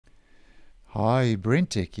Hi,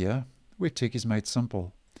 BrenTech here, where tech is made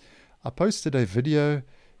simple. I posted a video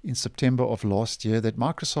in September of last year that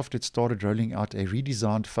Microsoft had started rolling out a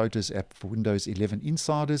redesigned Photos app for Windows 11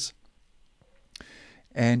 insiders,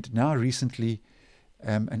 and now recently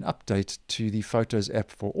an update to the Photos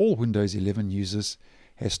app for all Windows 11 users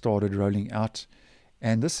has started rolling out.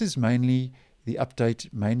 And this is mainly, the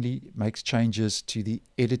update mainly makes changes to the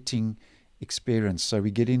editing experience. So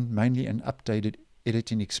we get in mainly an updated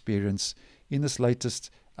editing experience in this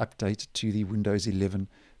latest update to the Windows 11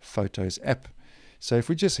 Photos app. So if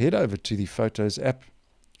we just head over to the Photos app,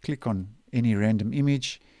 click on any random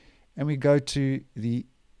image, and we go to the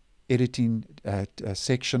editing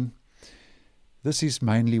section. This is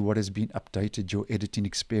mainly what has been updated, your editing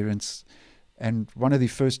experience. And one of the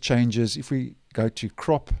first changes, if we go to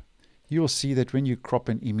crop, you'll see that when you crop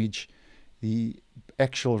an image, the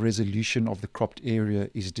actual resolution of the cropped area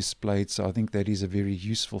is displayed. So I think that is a very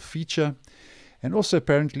useful feature. And also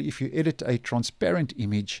apparently if you edit a transparent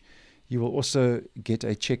image, you will also get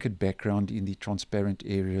a checkered background in the transparent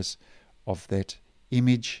areas of that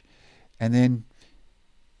image. And then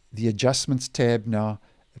the adjustments tab now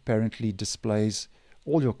apparently displays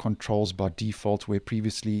all your controls by default, where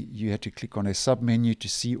previously you had to click on a submenu to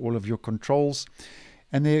see all of your controls.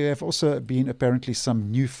 And there have also been apparently some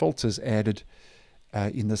new filters added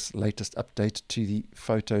in this latest update to the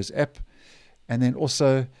Photos app. And then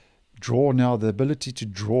also draw now, the ability to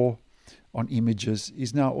draw on images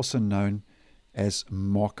is now also known as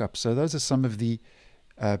markup. So those are some of the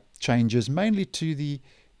changes, mainly to the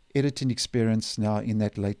editing experience now in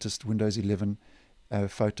that latest Windows 11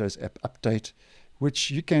 Photos app update,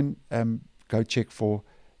 which you can go check for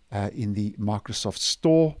in the Microsoft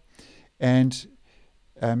Store. And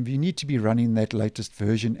you need to be running that latest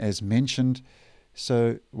version as mentioned.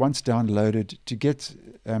 So once downloaded, to get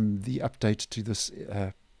the update to this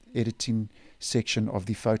editing section of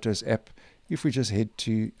the Photos app, if we just head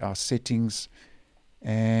to our settings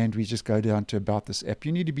and we just go down to about this app,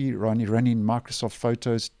 you need to be running Microsoft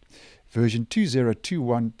Photos version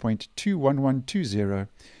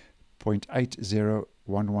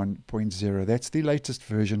 2021.21120.8011.0. That's the latest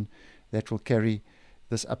version that will carry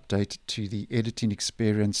this update to the editing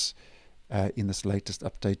experience in this latest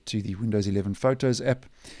update to the Windows 11 Photos app.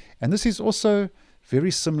 And this is also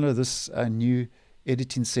very similar, this new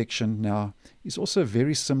editing section now is also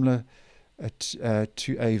very similar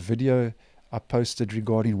to a video I posted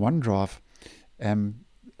regarding OneDrive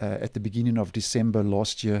at the beginning of December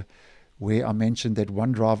last year, where I mentioned that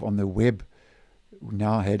OneDrive on the web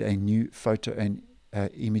now had a new photo and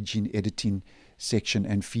imaging editing section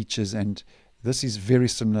and features, and this is very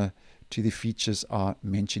similar to the features I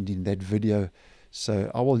mentioned in that video.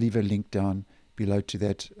 So I will leave a link down below to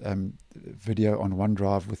that video on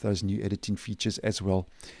OneDrive with those new editing features as well,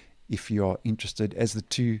 if you are interested, as the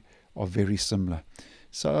two are very similar.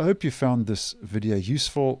 So I hope you found this video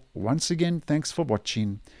useful. Once again, thanks for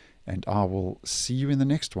watching, and I will see you in the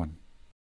next one.